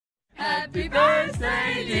Happy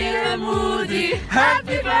birthday, dear Modi.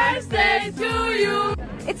 Happy birthday to you.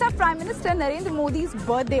 It's our Prime Minister Narendra Modi's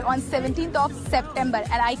birthday on 17th of September,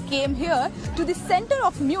 and I came here to the center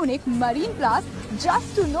of Munich, Marienplatz,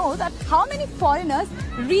 just to know that how many foreigners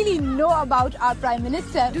really know about our Prime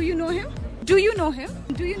Minister. Do you know him? Do you know him?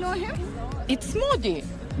 Do you know him? It's Modi.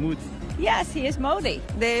 Modi. Yes, he is Modi.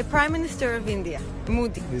 The Prime Minister of India,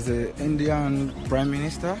 Modi. He's the Indian Prime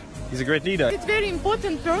Minister. He's a great leader. It's a very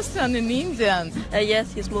important person in India.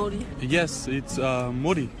 Yes, he's Modi. Yes, it's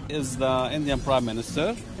Modi. Is the Indian Prime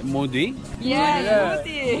Minister, Modi.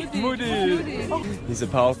 Modi. He's a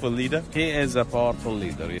powerful leader. He is a powerful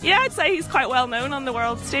leader. Yeah, I'd say he's quite well known on the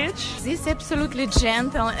world stage. This absolutely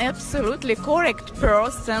gentle, absolutely correct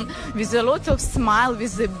person with a lot of smile,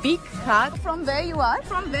 with a big heart. From where you are?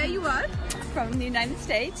 From where you are? From the United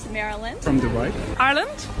States, Maryland. From Dubai.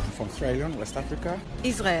 Ireland. From Australia, West Africa.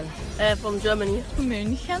 Israel. From Germany.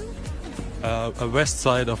 München. West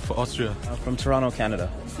side of Austria. From Toronto,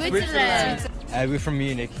 Canada. Switzerland. We're from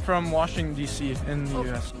Munich. From Washington, D.C. in the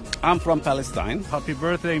U.S. I'm from Palestine. Happy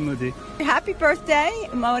birthday, Modi. Happy birthday,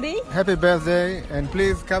 Modi. Happy birthday, and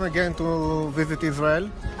please come again to visit Israel.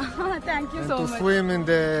 Thank you and so to much. swim in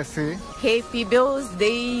the sea. Happy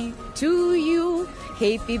birthday to you.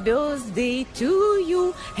 Happy birthday to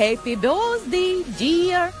you. Happy birthday,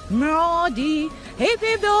 dear Modi.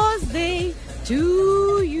 Happy birthday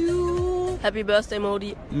to you. Happy birthday,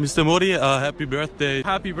 Modi. Mr. Modi, happy birthday.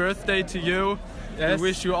 Happy birthday to you. Yes. We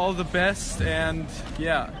wish you all the best, and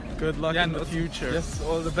good luck in the future. Yes.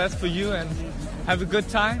 All the best for you, and have a good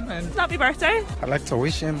time. And Happy birthday. I'd like to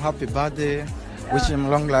wish him happy birthday, wish him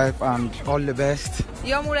long life and all the best.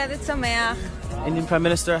 Yom Huledet Sameach. Indian Prime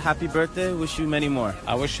Minister, happy birthday. Wish you many more.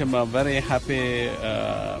 I wish him a very happy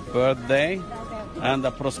birthday and a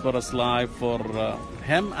prosperous life for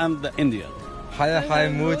him and India. Hi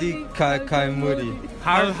Modi, Kai Modi.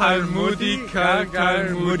 Har Modi, Kar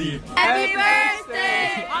Modi. Happy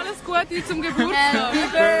birthday! Alles Gute zum Geburtstag. Happy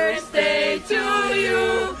birthday to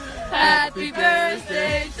you. Happy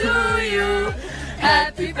birthday to you.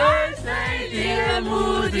 Happy birthday, dear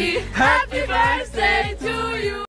Modi. Happy birthday to you.